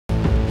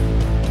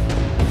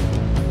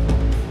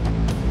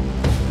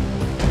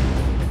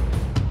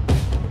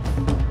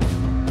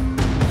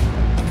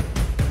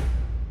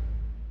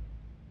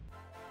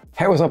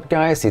Hey, what's up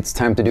guys, it's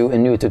time to do a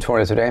new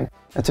tutorial today.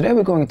 Today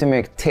we're going to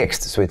make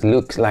text so it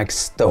looks like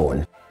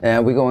stone.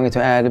 We're going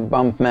to add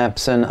bump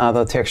maps and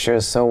other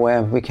textures so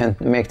we can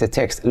make the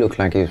text look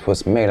like it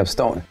was made of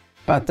stone.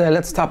 But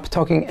let's stop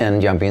talking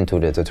and jump into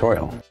the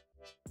tutorial.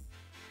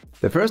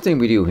 The first thing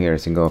we do here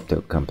is to go up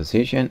to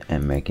composition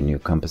and make a new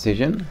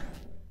composition.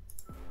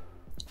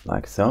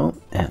 Like so.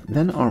 And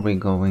then are we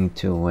going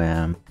to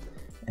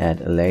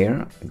add a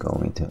layer. We're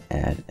going to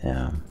add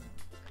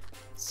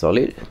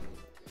solid.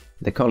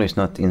 The color is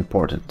not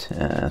important,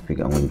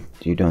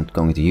 you don't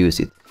going to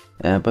use it,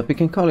 but we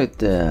can call it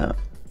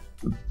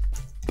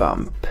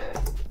bump,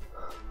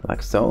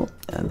 like so.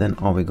 And then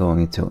are we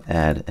going to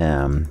add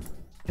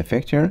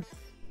effect here?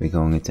 We're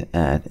going to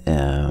add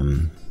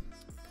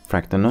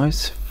fractal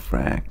noise.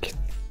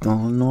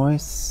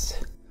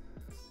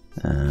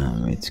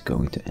 It's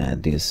going to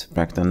add this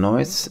fractal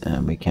noise,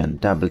 and we can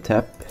double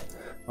tap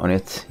on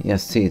it.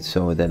 Yes, see it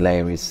so the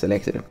layer is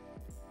selected.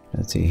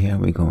 Let's see here,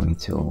 we're going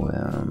to,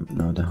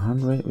 now the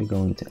 100, we're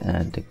going to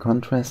add the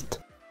contrast.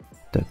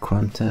 The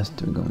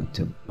contrast, we're going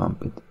to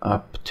bump it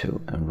up to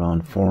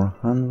around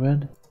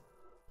 400,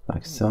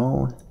 like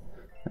so.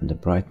 And the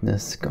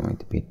brightness going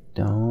to be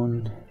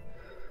down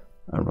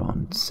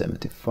around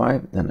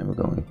 75. Then we're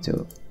going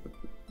to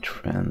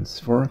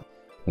transfer.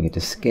 We get the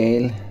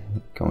scale,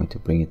 going to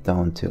bring it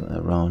down to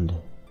around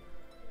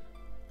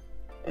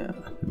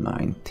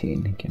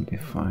 19, it can be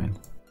fine.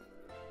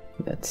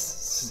 Let's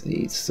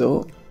see,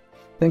 so.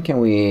 Then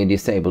can we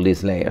disable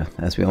this layer,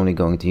 as we're only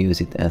going to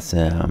use it as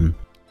a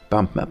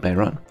bump map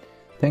later on.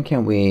 Then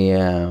can we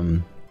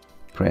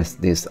press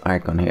this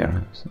icon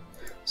here,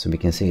 so we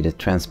can see the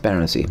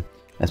transparency,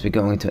 as we're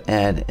going to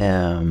add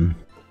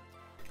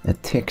a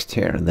text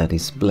here that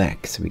is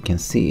black, so we can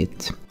see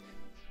it.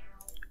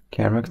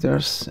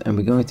 Characters, and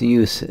we're going to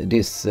use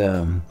this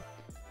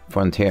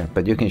font here,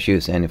 but you can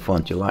choose any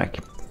font you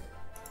like.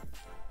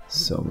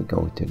 So we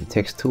go to the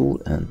text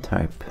tool and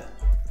type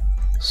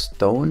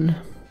stone.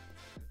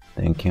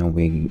 Then can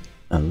we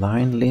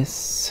align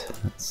this?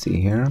 Let's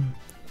see here.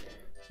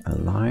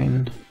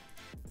 Align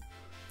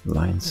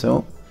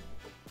so.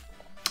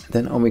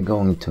 Then are we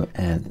going to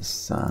add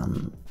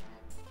some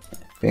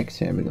effects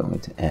here? We're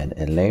going to add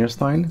a layer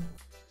style.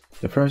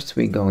 The first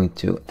we're going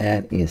to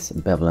add is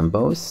bevel and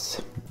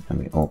bows. And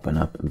we open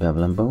up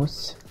bevel and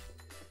bows.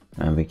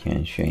 And we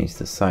can change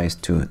the size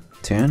to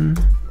 10.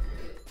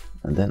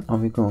 And then are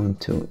we going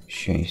to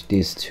change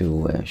this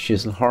to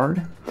chisel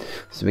hard,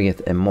 so we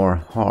get a more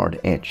hard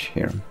edge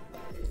here.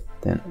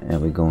 Then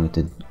we're going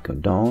to go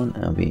down,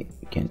 and we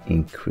can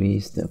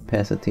increase the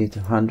opacity to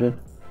 100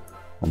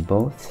 on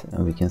both,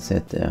 and we can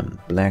set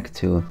black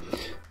to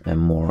a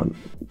more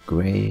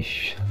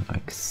grayish,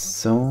 like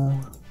so.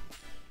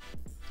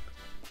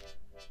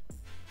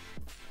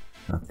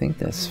 I think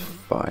that's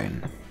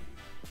fine.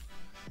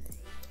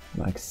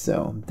 Like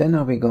so. Then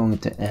are we going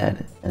to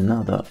add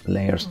another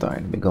layer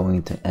style. We're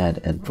going to add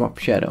a drop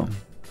shadow.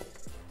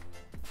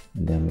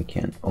 And then we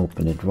can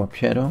open the drop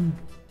shadow.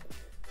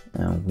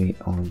 And we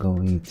are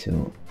going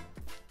to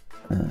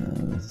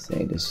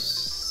say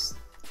this,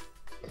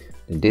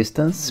 the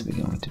distance.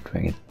 We're going to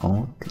drag it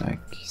out like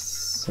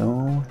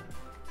so.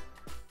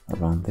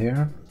 Around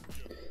there.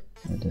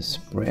 And the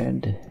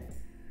spread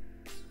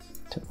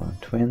to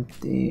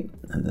 120.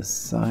 And the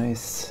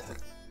size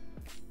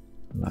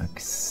like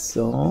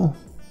so.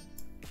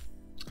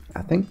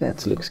 I think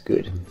that looks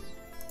good,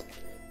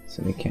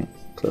 so we can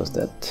close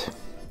that.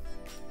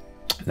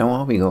 Now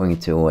are we going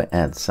to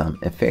add some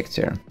effects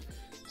here.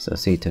 So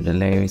see, to the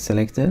layer is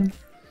selected,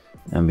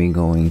 and we're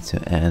going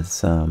to add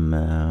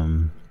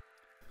some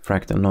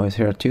fractal noise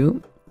here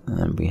too,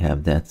 and we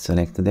have that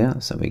selected there,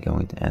 so we're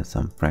going to add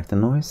some fractal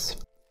noise.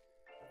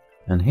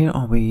 And here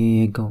are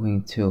we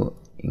going to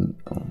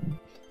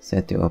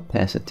set the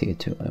opacity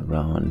to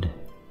around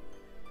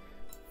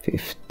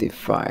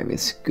 55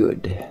 is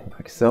good,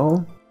 like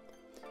so.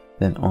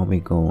 Then are we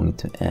going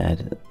to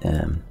add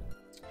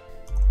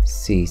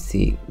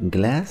CC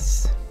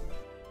glass,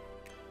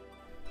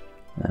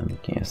 and we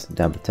can just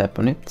double tap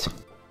on it.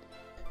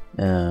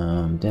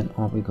 Then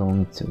are we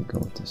going to go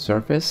to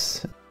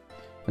surface,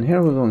 and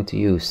here we're going to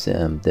use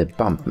the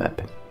bump map,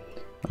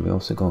 and we're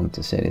also going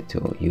to set it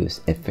to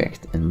use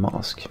effect and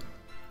mask.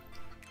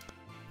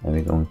 And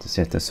we're going to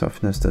set the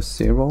softness to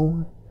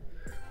 0,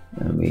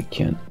 and we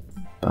can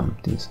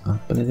bump this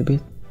up a little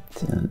bit,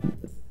 and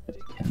we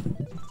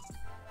can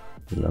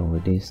lower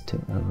this to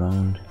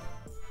around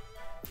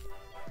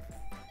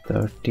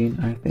 13,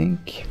 I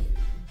think.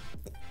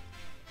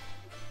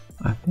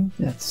 I think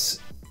that's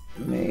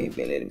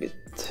maybe a little bit.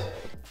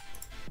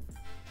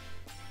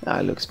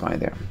 It looks fine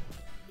there.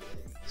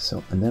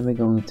 So, and then we're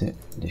going to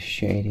the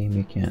shading.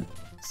 We can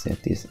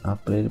set this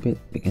up a little bit.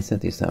 We can set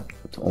this up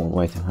to all the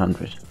way to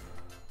 100,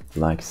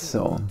 like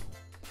so.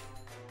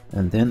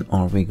 And then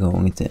are we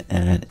going to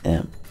add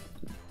a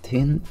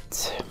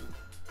tint.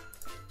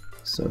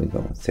 So we're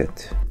going to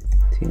set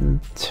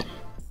tint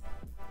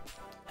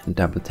and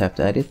double tap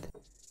to add it.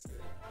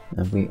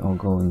 And we are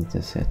going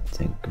to set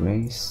the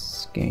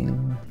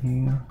grayscale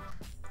here.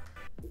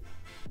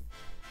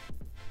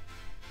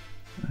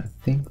 I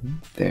think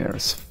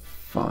there's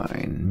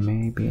fine,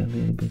 maybe a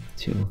little bit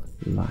too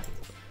light,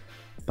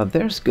 but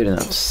there's good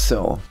enough.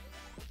 So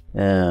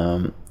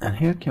and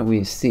here can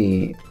we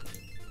see,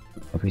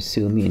 if we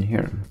zoom in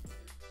here,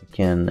 we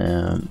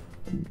can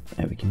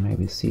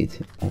maybe see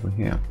it over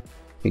here.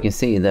 You can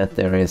see that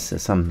there is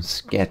some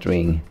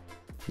scattering.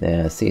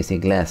 The CC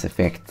glass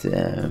effect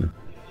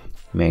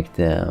make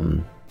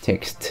the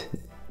text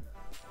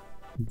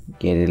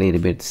get a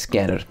little bit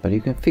scattered, but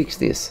you can fix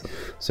this.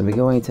 So we're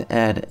going to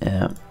add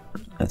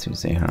as we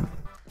say here,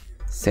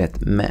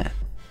 set matte,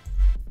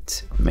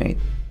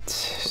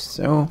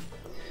 so,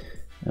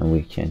 and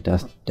we can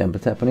just double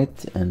tap on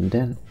it, and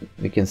then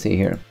we can see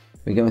here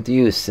we're going to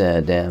use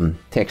the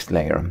text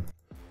layer.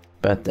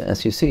 But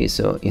as you see,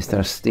 so is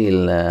there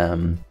still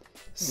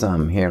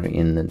some here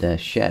in the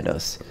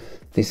shadows?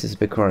 This is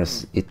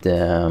because it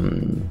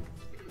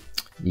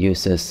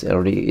uses,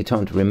 or it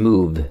don't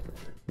remove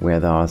where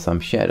there are some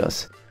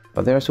shadows.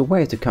 But there's a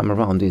way to come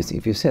around this.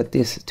 If you set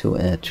this to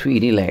a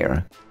 3D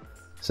layer,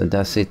 so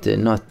does it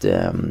not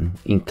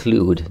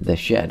include the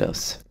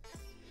shadows?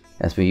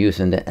 As we use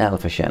in the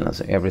alpha channel,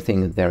 so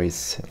everything there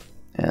is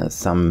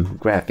some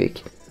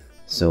graphic.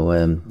 So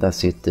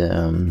does it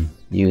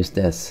use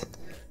this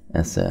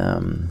as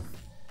a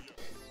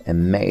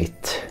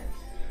mate?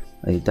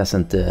 It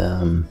doesn't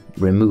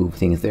remove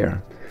things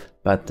there.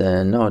 But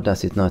no,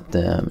 does it not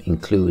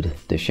include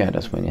the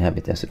shadows when you have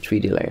it as a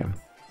 3D layer?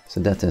 So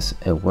that is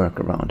a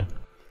workaround.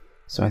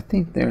 So I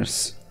think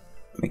there's,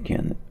 we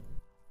can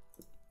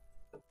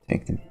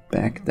take them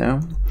back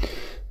down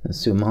and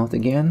zoom out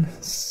again.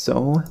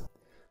 So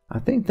I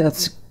think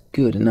that's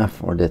good enough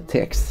for the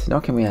text.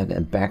 Now can we add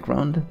a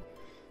background?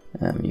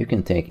 You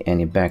can take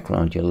any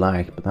background you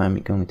like, but I'm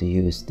going to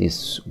use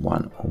this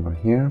one over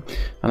here.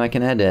 And I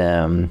can add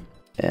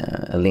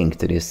a link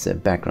to this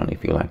background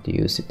if you like to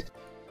use it.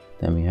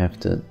 Then we have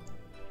to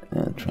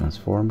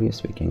transform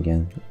this. We can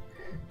get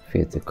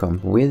fit the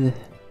comp with,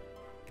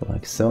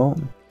 like so.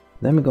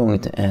 Then we're going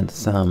to add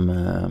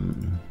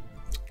some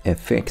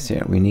effects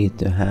here. We need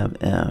to have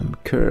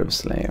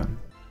curves layer.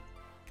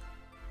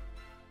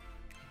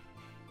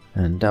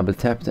 And double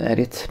tap to add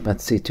it,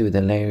 but see to the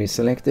layer is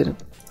selected,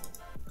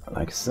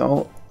 like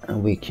so.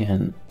 And we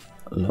can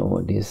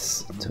lower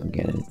this to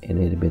get it a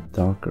little bit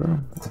darker,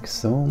 like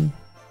so.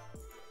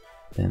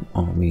 Then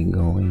are we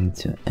going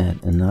to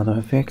add another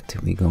effect?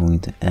 We're going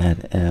to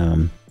add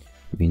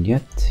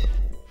vignette,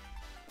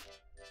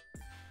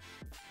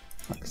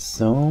 like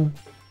so.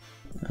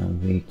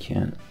 And we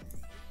can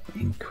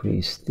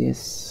increase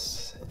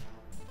this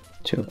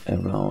to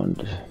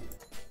around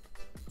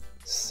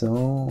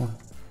so.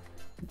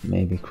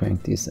 Maybe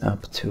crank this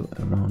up to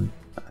around,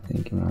 I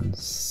think around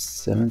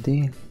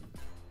 70,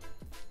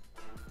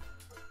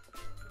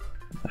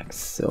 like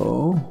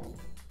so.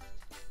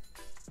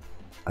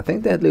 I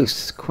think that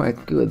looks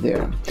quite good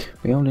there.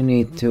 We only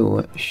need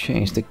to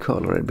change the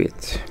color a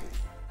bit.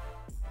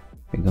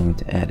 We're going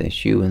to add a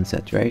hue and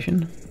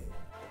saturation,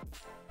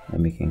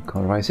 and we can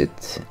colorize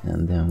it,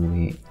 and then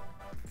we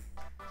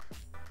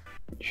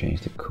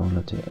change the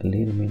color to a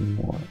little bit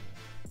more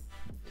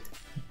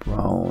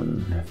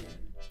brown,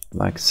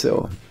 like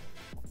so.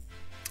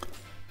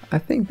 I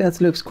think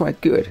that looks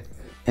quite good.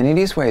 And in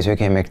these ways you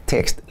can make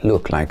text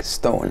look like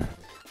stone.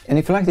 And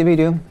if you like the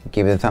video,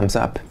 give it a thumbs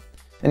up.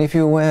 And if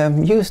you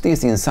use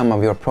this in some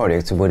of your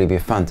projects, would it be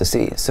fun to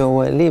see? So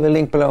leave a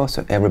link below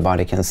so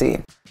everybody can see.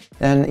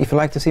 And if you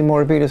like to see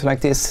more videos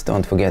like this,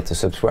 don't forget to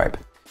subscribe.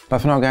 But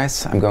for now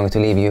guys, I'm going to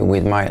leave you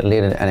with my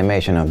little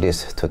animation of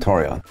this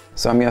tutorial.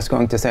 So I'm just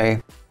going to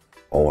say,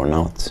 over and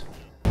out.